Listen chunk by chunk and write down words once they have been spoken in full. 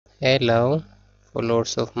Hello,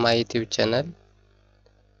 followers of my YouTube channel.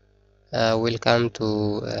 Welcome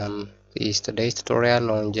to today's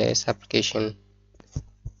tutorial on JS application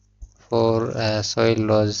for soil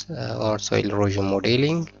loss or soil erosion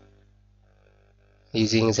modeling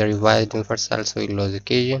using the revised universal soil loss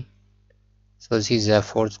equation. So this is the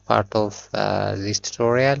fourth part of this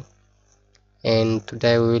tutorial, and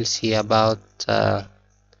today we will see about the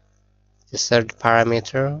third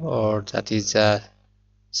parameter, or that is the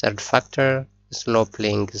third factor, slope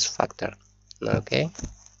length factor. Okay.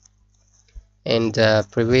 In the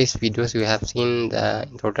previous videos we have seen the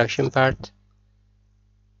introduction part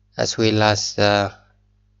as well as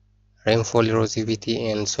rainfall erosivity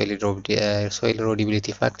and soil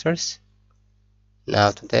erodibility factors.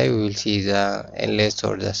 Now today we will see the LS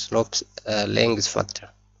or the slope length factor.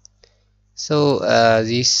 So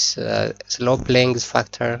this slope length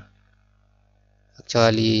factor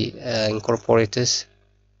actually incorporates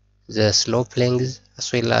the slope length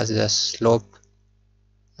as well as the slope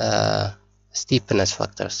steepness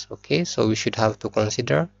factors. Okay, so we should have to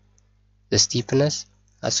consider the steepness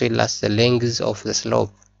as well as the length of the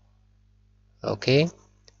slope. Okay,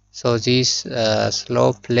 so this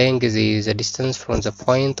slope length is the distance from the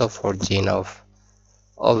point of origin of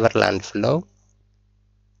overland flow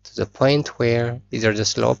to the point where either the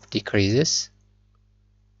slope decreases,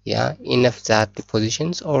 enough that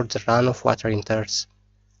depositions or the run of water enters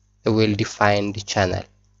the well-defined channel.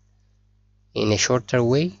 In a shorter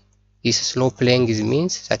way, this slope length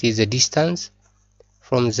means that is the distance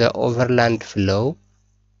from the overland flow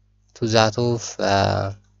to that of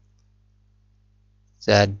the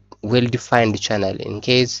well-defined channel.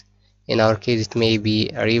 In our case it may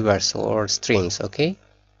be rivers or streams. Okay,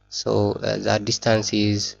 so that distance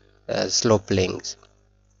is slope length.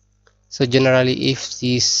 So generally, if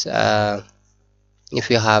you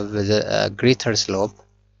have the greater slope,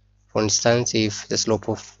 for instance if the slope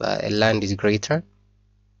of a land is greater,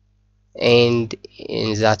 and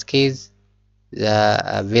in that case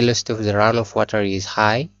the velocity of the run of water is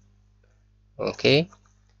high, okay,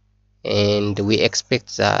 and we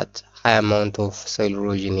expect that high amount of soil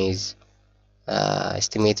erosion is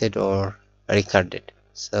estimated or recorded.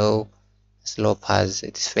 So slope has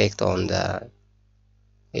its effect on the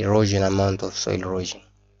erosion amount of soil erosion.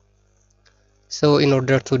 So in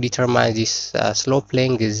order to determine this slope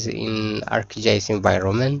length is in ArcGIS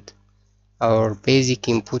environment, our basic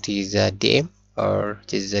input is DM, or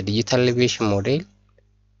it is a digital elevation model.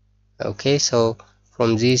 Okay, so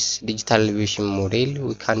from this digital elevation model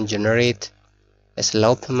we can generate a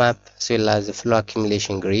slope map as well as a flow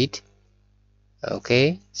accumulation grid.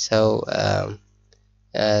 Okay, so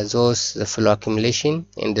the flow accumulation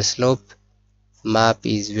and the slope map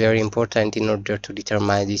is very important in order to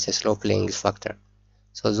determine this slope length factor.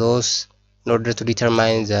 So those, in order to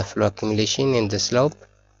determine the flow accumulation and the slope,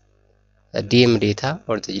 DM data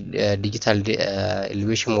or the digital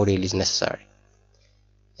elevation model is necessary.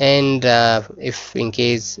 And if in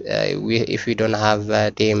case if we don't have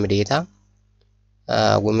DM data,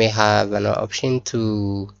 we may have an option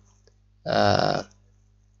to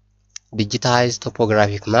digitize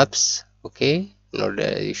topographic maps. Okay, in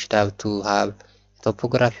order you should have to have a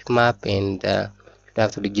topographic map, and you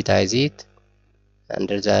have to digitize it.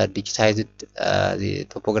 Under the digitized the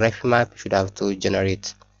topographic map, you should have to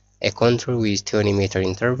generate a contour with 20 meter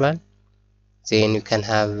interval. Then you can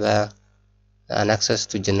have an access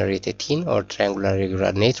to generate a tin or triangular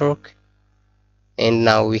regular network, and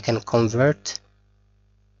now we can convert,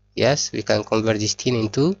 yes, we can convert this tin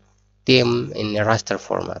into DM in a raster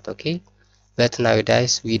format. Okay, but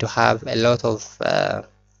nowadays we do have a lot of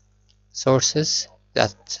sources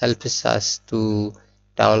that helps us to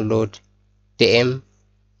download DM.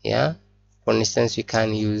 For instance, you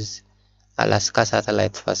can use Alaska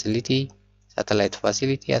satellite facility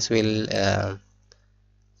as well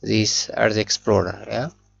this Earth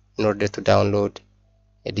Explorer, in order to download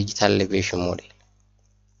a digital elevation model.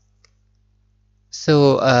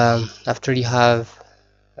 So after you have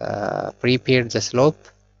prepared the slope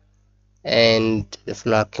and the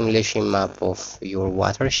flow accumulation map of your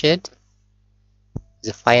watershed,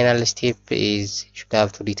 the final step is you should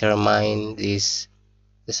have to determine the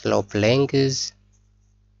slope lengths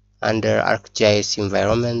under ArcGIS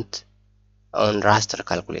environment on raster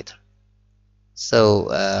calculator. So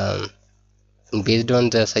based on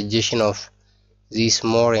the suggestion of this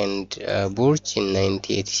Moore and Burch in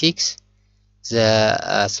 1986,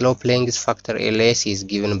 the slope length factor LS is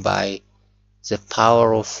given by the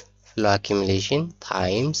power of flow accumulation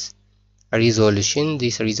times resolution.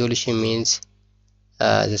 This resolution means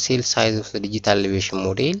the cell size of the digital elevation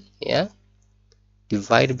model,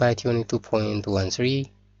 divided by 22.13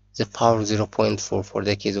 the power 0.4 for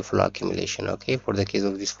the case of flow accumulation. Okay, for the case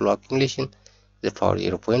of this flow accumulation, the power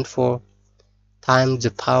 0.4 times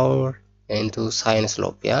the power into sine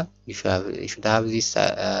slope. Yeah, you should have this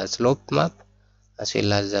slope map as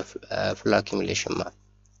well as the flow accumulation map,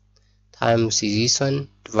 times this one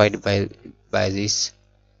divided by this,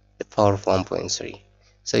 the power of 1.3.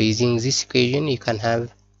 So using this equation you can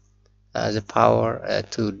have the power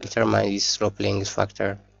to determine this slope length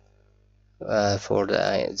factor for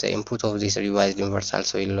the input of this revised universal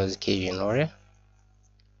soil loss equation. Alright.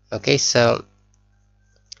 Okay, so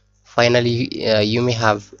finally you may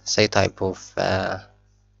have say type of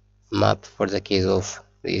map for the case of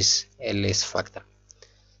this LS factor.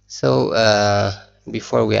 So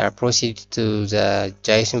before we are proceed to the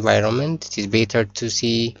GIS environment, it is better to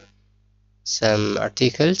see some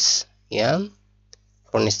articles. Yeah,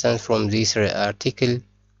 for instance, from this article,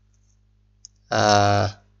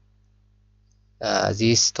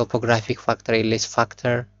 this topographic factor, LS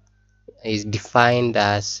factor, is defined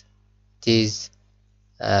as it is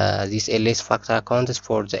this LS factor accounts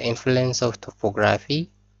for the influence of topography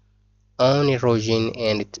on erosion,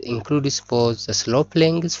 and it includes both the slope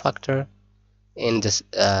length factor and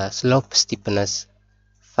the slope steepness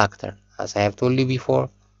factor. As I have told you before,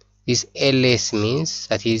 this LS means,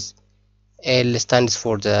 that is, L stands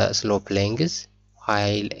for the slope length,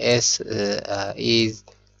 while S is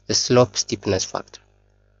the slope steepness factor.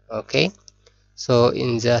 Okay, so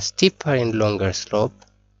in the steeper and longer slope,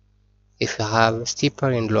 if you have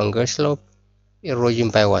steeper and longer slope,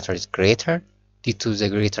 erosion by water is greater due to the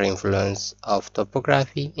greater influence of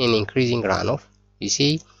topography and increasing runoff. You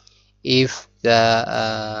see, if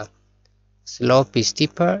the slope is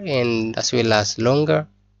steeper and as well as longer,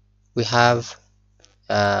 we have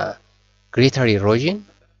greater erosion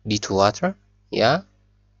due to water. Yeah,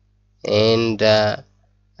 and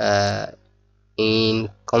in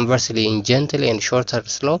conversely, in gentle and shorter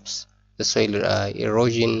slopes, the soil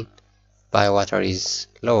erosion by water is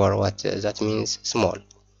lower. What that means, small.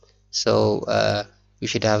 So we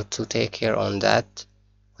should have to take care on that.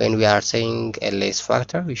 When we are saying LS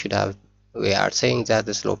factor, we are saying that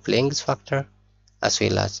the slope length factor as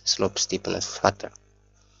well as slope steepness factor.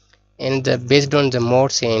 And based on the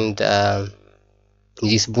Morse and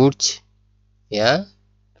this Burch, yeah,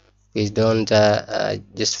 based on the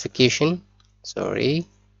justification, sorry,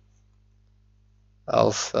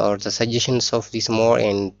 of or the suggestions of this Moore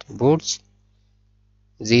and Burch,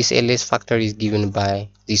 this LS factor is given by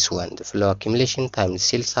this one, the flow accumulation times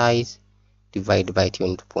cell size divided by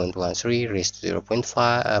 20.13 raised to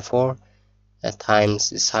 0.4 times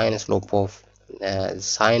the sine slope of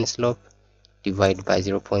sine slope divided by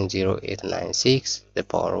 0.0896, the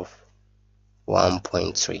power of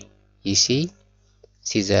 1.3. You see,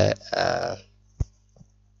 this is a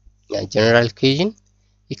general equation.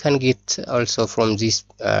 You can get also from this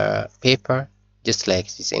paper just like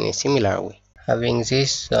this in a similar way. Having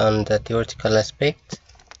this on the theoretical aspect,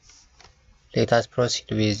 let us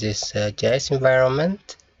proceed with this GIS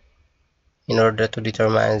environment in order to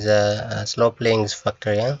determine the slope length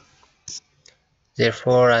factor. Yeah?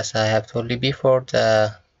 Therefore, as I have told you before,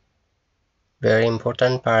 the very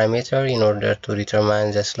important parameter in order to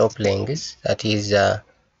determine the slope length, that is the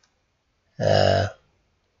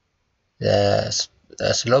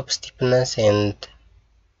slope steepness and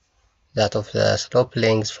that of the slope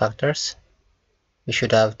length factors, we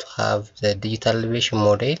should have to have the digital elevation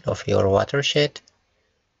model of your watershed.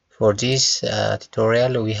 For this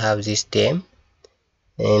tutorial, we have this DEM,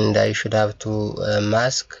 and you should have to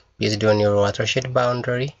mask based on your watershed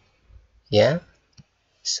boundary. Yeah,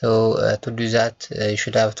 so to do that, you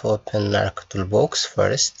should have to open Arc Toolbox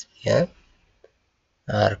first. Yeah,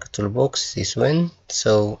 Arc Toolbox, this one.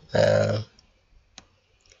 So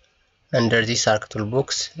under this Arc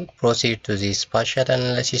Toolbox, proceed to the spatial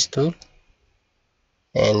analysis tool,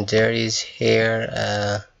 and there is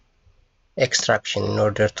here extraction in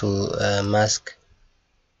order to mask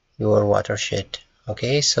your watershed.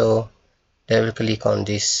 Okay, so double click on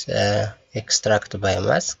this extract by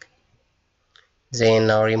mask.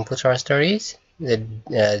 Then our input raster is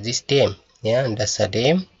this DEM. Yeah, and that's a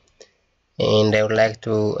DEM, and I would like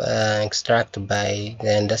to extract by the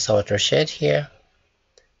Andasa watershed here.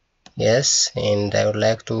 Yes, and I would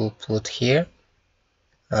like to put here,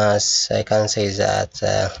 as I can say that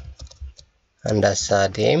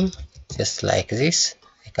Andasa DEM, just like this,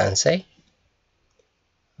 I can say.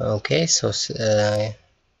 Okay, so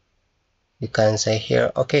you can say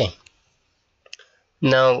here, okay.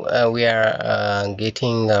 Now we are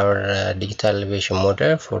getting our digital elevation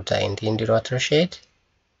model for the intended watershed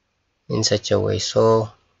in such a way. So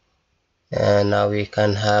Now we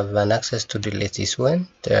can have an access to delete this one,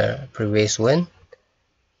 the previous one.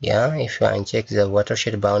 Yeah, if you uncheck the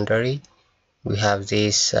watershed boundary, we have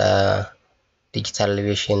this digital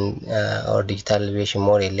elevation or digital elevation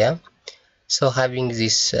model. Yeah, so having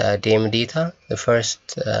this DM data, the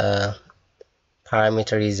first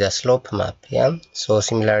parameter is a slope map. Yeah, so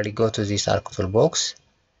similarly go to this arc toolbox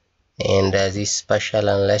and this spatial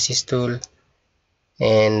analysis tool,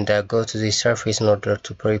 and go to the surface in order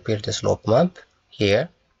to prepare the slope map here.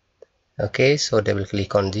 Okay, so double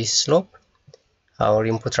click on this slope. Our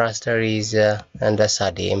input raster is under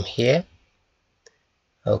SADM here.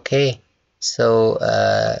 Okay, so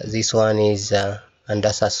this one is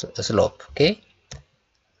under slope. Okay,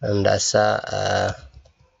 and that's a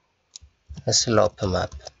slope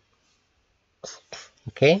map.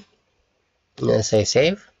 Okay, say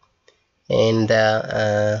save, and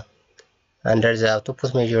under the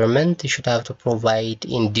output measurement you should have to provide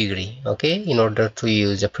in degree. Okay, in order to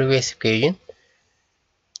use the previous equation,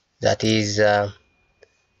 that is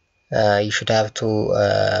you should have to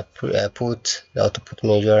put the output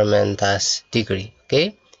measurement as degree.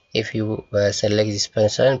 Okay, if you select this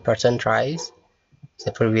percent rise,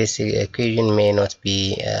 the previous equation may not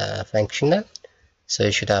be functional, so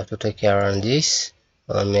you should have to take care on this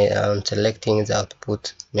on selecting the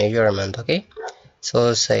output measurement. Okay,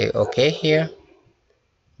 so say okay here.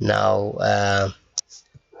 Now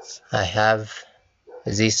I have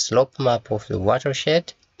this slope map of the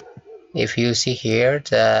watershed. If you see here,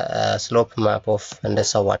 the slope map of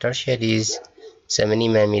Andesa watershed is the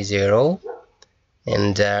minimum is 0,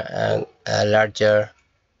 and a larger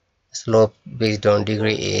slope based on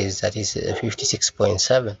degree is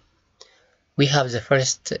 56.7. We have the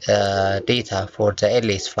first data for the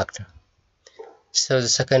LS factor. So the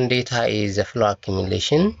second data is the flow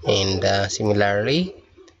accumulation, and similarly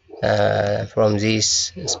from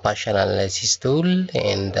this spatial analysis tool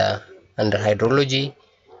and under hydrology,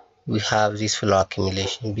 we have this flow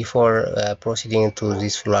accumulation. Before proceeding to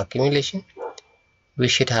this flow accumulation, we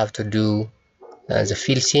should have to do the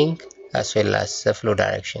field sync as well as the flow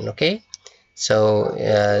direction. Okay, so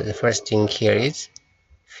the first thing here is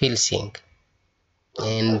field sync,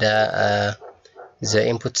 and the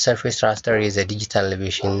input surface raster is a digital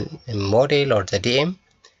elevation model or the DM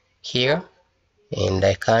here, and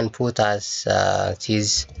I can put as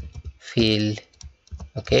this field.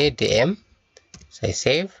 Okay, DM, so I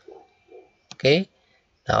save. Okay,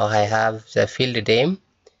 now I have the field DM.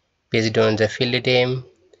 Based on the field DM,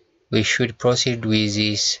 we should proceed with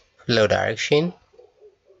this flow direction.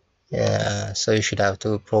 So you should have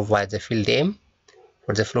to provide the field DM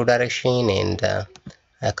for the flow direction, and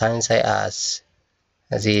I can say as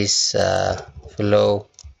this flow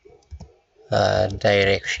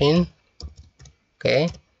direction. Okay,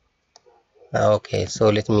 okay, so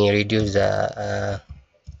let me reduce the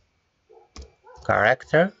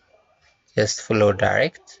character, just flow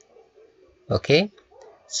direct. Okay,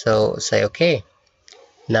 so say okay.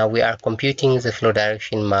 Now we are computing the flow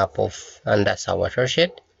direction map of Andasa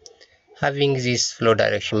watershed. Having this flow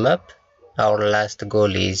direction map, our last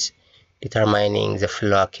goal is determining the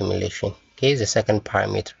flow accumulation. Okay, the second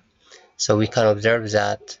parameter. So we can observe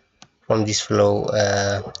that from this flow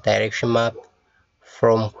direction map,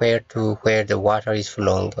 from where to where the water is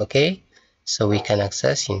flowing. Okay, so we can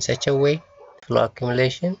access in such a way flow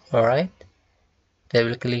accumulation. All right,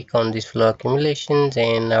 double click on this flow accumulation,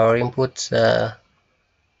 then our input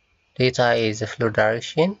data is the flow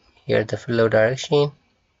direction. Here the flow direction,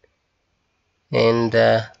 and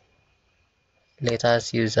let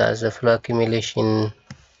us use as a flow accumulation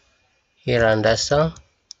here and Andasa.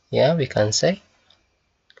 Yeah, we can say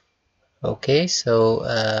okay. So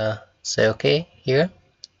say okay here.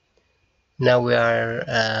 Now we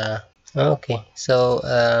are okay, so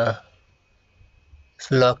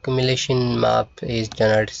flow accumulation map is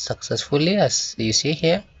generated successfully. As you see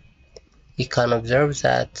here, you can observe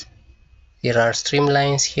that there are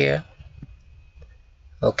streamlines here,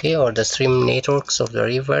 okay, or the stream networks of the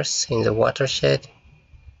rivers in the watershed.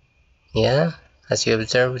 Yeah, as you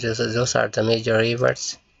observe, those are the major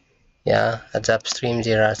rivers. Yeah, at the upstream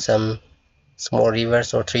there are some small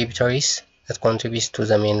rivers or tributaries that contributes to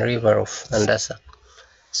the main river of Andasa.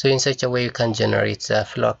 So in such a way you can generate the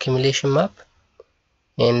flow accumulation map,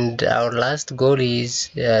 and our last goal is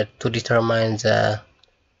to determine the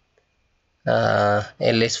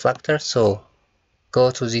LS factor. So go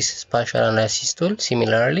to this spatial analysis tool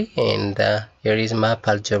similarly, and here is map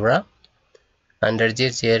algebra. Under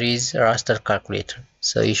this there is raster calculator,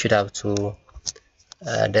 so you should have to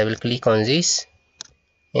double click on this,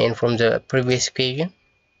 and from the previous equation,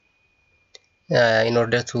 in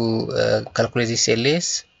order to calculate this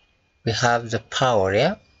LS, we have the power,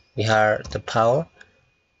 yeah, we have the power.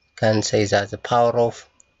 Can say that the power of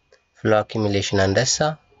flow accumulation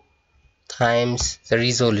هندسة times the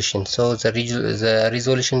resolution. So the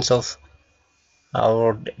resolutions of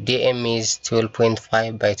our DM is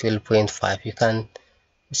 12.5 by 12.5. You can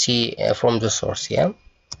see from the source, yeah,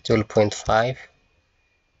 12.5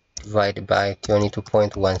 divided by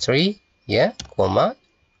 22.13, yeah, comma,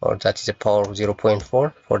 or that is the power of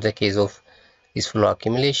 0.4 for the case of this flow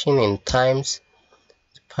accumulation, in times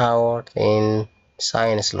the power in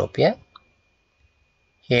sine slope, yeah.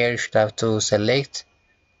 Here you should have to select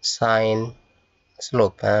sine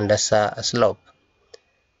slope, and that's a slope,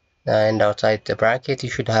 and outside the bracket you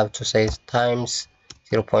should have to say times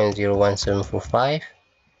 0.01745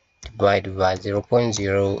 divided by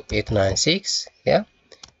 0.0896, yeah,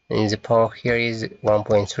 and the power here is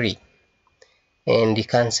 1.3, and you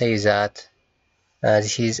can say that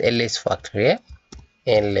this is LS factor, yeah,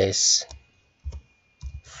 LS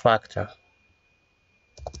factor.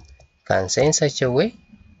 You can say in such a way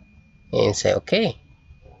and say okay,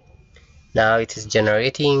 now it is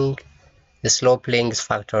generating the slope length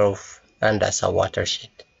factor of Andasa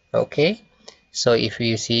watershed. Okay, so if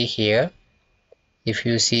you see here, if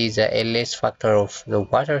you see the LS factor of the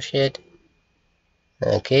watershed,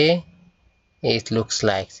 okay, it looks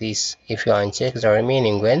like this. If you uncheck the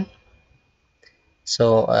remaining one,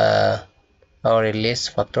 so our LS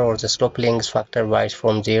factor or the slope length factor varies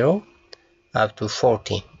from 0 up to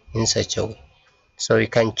 14 in such a way. So you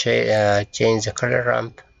can change the color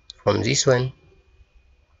ramp from this one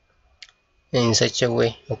in such a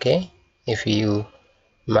way, okay, if you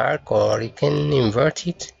mark, or you can invert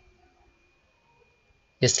it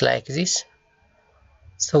just like this.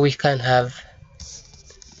 So we can have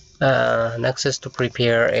an access to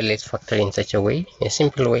prepare LS factor in such a way, a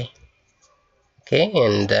simple way. Okay,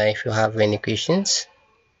 and if you have any questions,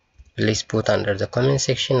 please put under the comment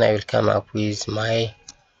section. I will come up with my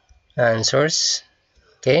answers.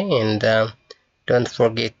 Okay, and don't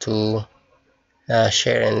forget to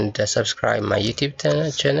share and subscribe my YouTube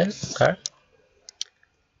channel. Okay,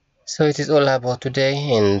 so it is all about today,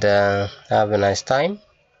 and have a nice time.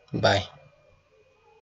 Bye.